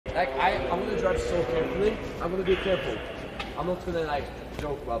Like I'm gonna drive so carefully. I'm gonna be careful. I'm not gonna like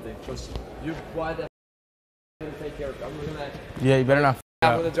joke about it because you why the gonna take care of it. I'm gonna. Yeah, you better not.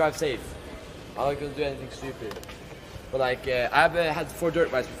 I'm gonna drive safe. I'm not gonna do anything stupid. But like I've had 4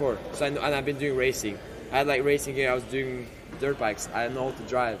 dirt bikes before, so and I've been doing racing. I had like racing gear. I was doing dirt bikes. I know how to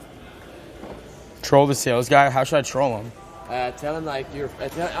drive. Troll the sales guy. How should I troll him? Tell him like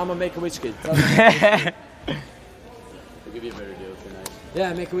I'm a Make-A-Wish kid. Tell him We'll give you a better deal tonight.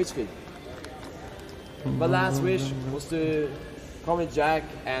 yeah, Make-A-Wish kid. My last wish was to come with Jack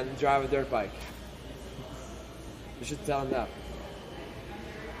and drive a dirt bike. You should tell him that.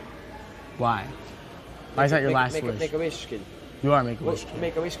 Why? Why is that your last wish? Make-A-Wish kid. You are Make-A-Wish kid.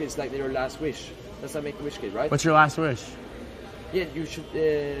 Make-A-Wish kid is like your last wish. That's a Make-A-Wish kid, right? What's your last wish? Yeah, you should.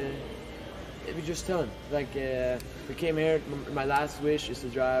 We just tell him like we came here. My last wish is to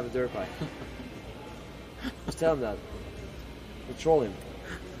drive a dirt bike. Just tell him that. Control him.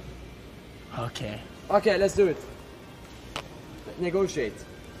 Okay. Okay, let's do it. Negotiate.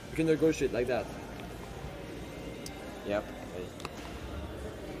 We can negotiate like that. Yep.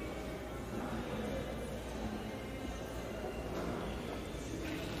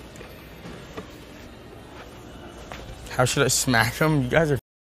 How should I smack him? You guys are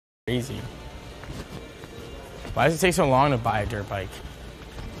crazy. Why does it take so long to buy a dirt bike?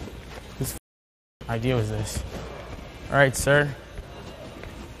 Whose idea was this? All right, sir.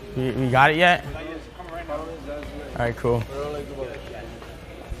 We got it yet? All right, cool.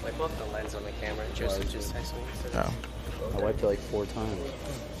 I bumped the lens on the camera. Joseph just texted me. Oh. I wiped it like 4 times.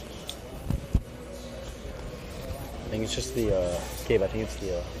 I think it's just the, Gabe, I think it's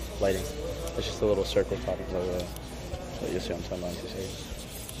the lighting. It's just the little circle topping over what you see on timeline to see.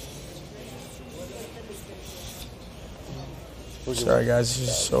 Sorry, guys. This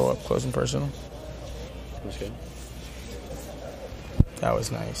is so up close and personal. That's good. That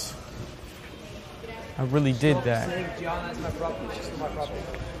was nice. I really did that. Gianna's my property. She's my property.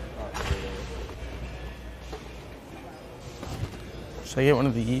 Should I get one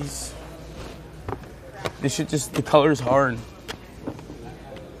of these? This shit just, the color's hard.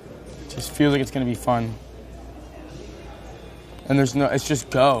 Just feels like it's gonna be fun. And there's no, it's just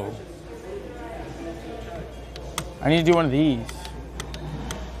go. I need to do one of these.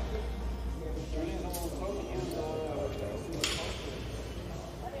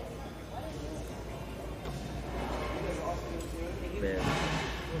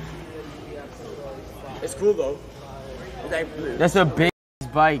 It's cool though. It's like blue. That's a big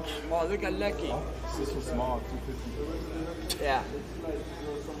bike. Oh, look at Lucky. This is small, 250. Yeah.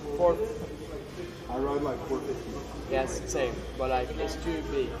 I ride like 450. Yes, same. But like it's too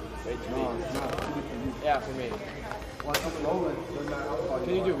big. Way too No, big. it's not. Too big for you. Yeah, for me. Well, it's low and they're not.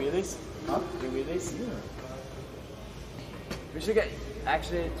 Can you do wheelies? Huh? Do wheelies? Yeah. We should get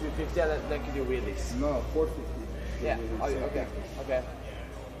actually 250 and then can do wheelies. No, 450. Yeah. Oh, okay. Okay.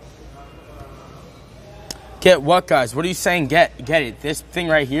 Get what, guys? What are you saying? Get it. This thing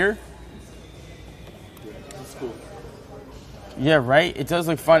right here? Yeah, it's cool. Yeah, right? It does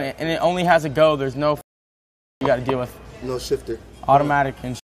look fun. And it only has a go. There's no you got to deal with. No shifter. Automatic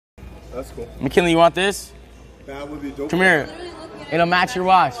and That's cool. McKinley, you want this? That would be dope. Come here. It'll match your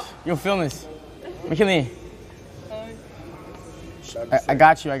watch. You'll film this. McKinley. I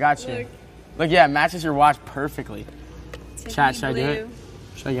got you. Look, yeah, it matches your watch perfectly. Chat, should I do it?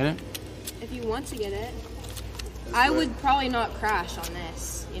 Should I get it? If you want to get it. I would probably not crash on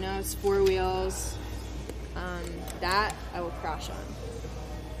this. You know, it's 4 wheels. That I would crash on.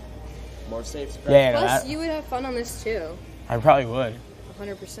 More safe. Yeah, Plus, that, you would have fun on this too. I probably would.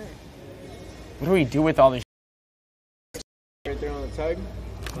 100%. What do we do with all this? Right there on the tag.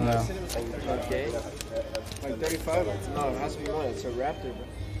 No. Okay. Like 35. No, it has to be more. It's a Raptor.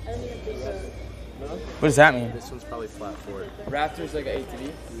 What does that mean? This one's probably flat for it. Raptor's like an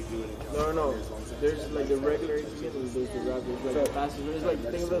ATV. No. There's like the regular ATV and there's the Raptor. Like the fastest. There's like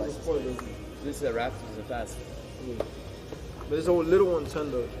think of it as a sport. This is a Raptor. It's a fast. But there's a little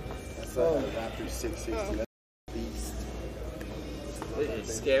 110 though. That's a Raptor 660. That's a beast.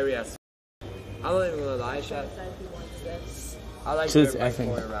 It's scary as. I'm not even gonna lie, chat. I like So it's dirt bike effing.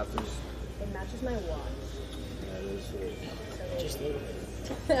 more than Raptors. It matches my watch. Just little.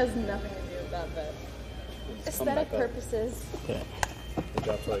 It has nothing to do with that, but aesthetic purposes. Okay. It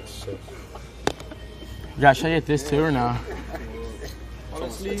dropped to like 6. Yeah, should I get this too or no?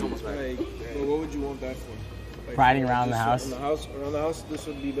 Honestly, like, well, what would you want that for? Like, Riding around the house? Around the house, this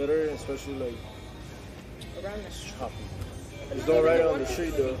would be better, especially like. Around the shop. Just don't ride it on the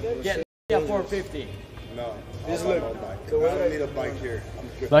street though. Yeah, 450. No. This I don't look- want a bike. so I what don't I- need a bike here. I'm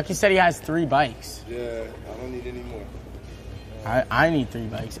good. Lucky said he has 3 bikes. Yeah, I don't need any more. I need 3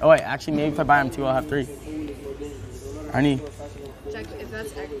 bikes. Oh wait, actually maybe if I buy them 2, I'll have 3. I need. Check if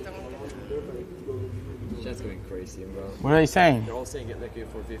that's X. Chat's going crazy, bro. What are they saying? They're all saying get like a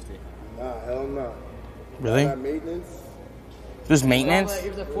 450. Nah, hell no. Really? That maintenance? There's maintenance? If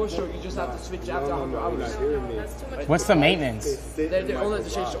it's a 4-stroke, you just have to switch after 100 hours. What's the maintenance? They only have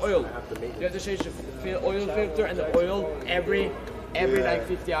to change the oil. You have to change the oil filter and the oil every like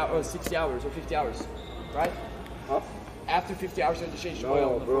 50 hours or 60 hours or 50 hours, right? Huh? After 50 hours, you have to change the oil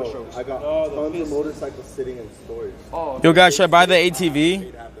No, on the bro. 4-strokes. I got tons of motorcycles sitting in storage. Oh, Yo guys, should I buy the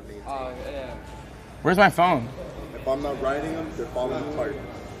ATV? yeah. Where's my phone? If I'm not riding them, they're falling apart.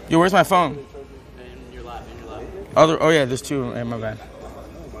 Yo, where's my phone? In your lap. Oh yeah, there's 2. Hey, my bad.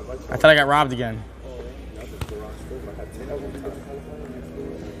 I thought I got robbed again.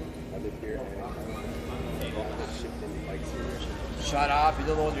 Shut up, you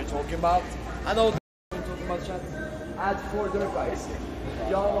don't know what you're talking about. I know what you're talking about, Chat. Add 4 dirt bikes.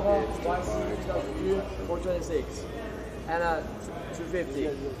 Yamaha YC 2002 426. And a 250,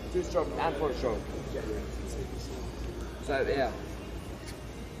 2-stroke and 4-stroke. So, yeah.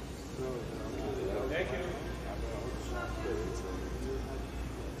 Thank you.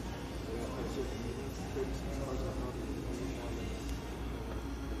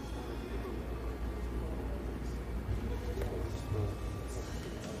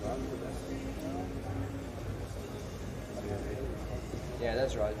 Yeah,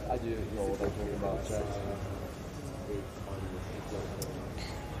 that's right. I do know what I'm talking about, Chad.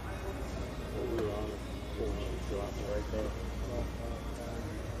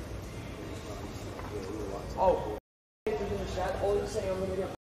 Oh, all you saying I'm gonna get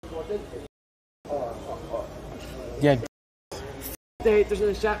deported? Yeah. The haters in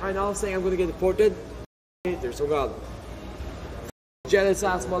the chat right now saying I'm gonna get deported. Haters, oh god. Jealous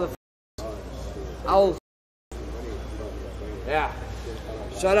ass motherfuckers. I'll. Yeah.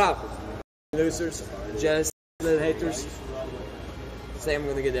 Shut up. Losers. Jealous little haters. Say I'm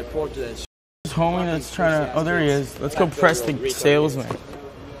gonna get deported and shit. This homie that's trying to. Oh, there he is. Let's go press the salesman.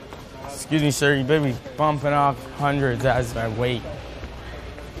 Excuse me, sir. You better be bumping off hundreds as I wait.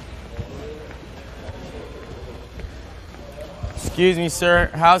 Excuse me,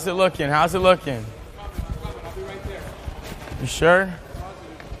 sir. How's it looking? How's it looking? You sure?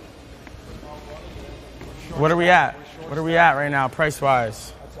 What are we at? What are we at right now,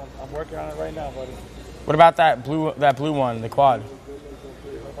 price-wise? I'm working on it right now, buddy. What about that blue one, the quad?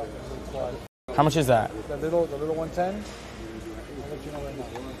 How much is that? The little 110. I'll let you know right now.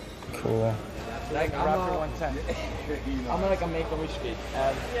 Cool. Like, Raptor 110. I'm like a make-a-wish kid.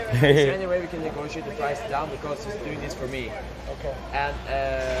 And is there any way we can negotiate the price down because he's doing this for me? Okay. And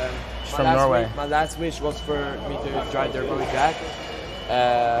From Norway. My last wish was for me to drive Dirtbike with Jack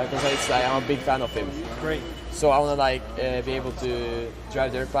because it's like I'm a big fan of him. Great. So I want to like be able to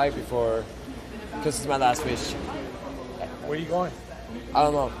drive Dirtbike before, because it's my last wish. Where are you going? I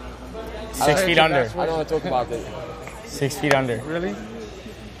don't know. 6 feet under. I don't want to talk about it. 6 feet under. Really?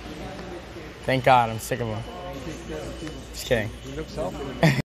 Thank God, I'm sick of him. Just kidding. You look selfish.